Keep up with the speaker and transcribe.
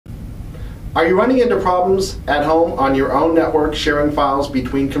Are you running into problems at home on your own network sharing files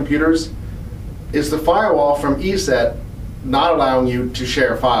between computers? Is the firewall from ESET not allowing you to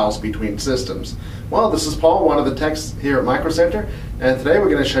share files between systems? Well, this is Paul, one of the techs here at Micro Center, and today we're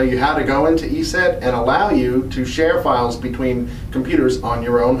going to show you how to go into ESET and allow you to share files between computers on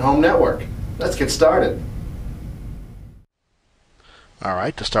your own home network. Let's get started.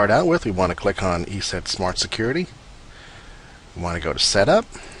 Alright, to start out with, we want to click on ESET Smart Security. We want to go to Setup,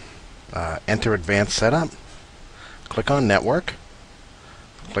 enter Advanced Setup, click on Network,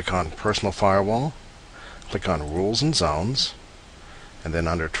 click on Personal Firewall, click on Rules and Zones, and then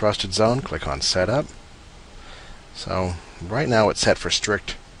under Trusted Zone, click on Setup. So right now it's set for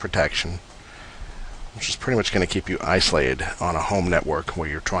strict protection, which is pretty much going to keep you isolated on a home network where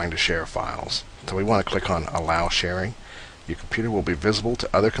you're trying to share files. So we want to click on Allow Sharing. Your computer will be visible to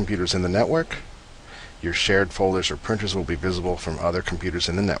other computers in the network. Your shared folders or printers will be visible from other computers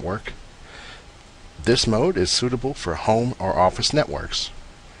in the network. This mode is suitable for home or office networks.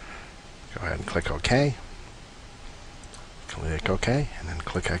 Go ahead and click OK. Click OK, and then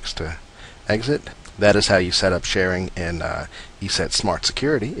click X to exit. That is how you set up sharing in ESET Smart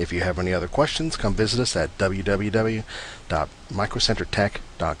Security. If you have any other questions, come visit us at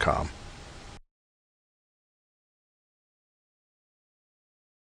www.microcentertech.com.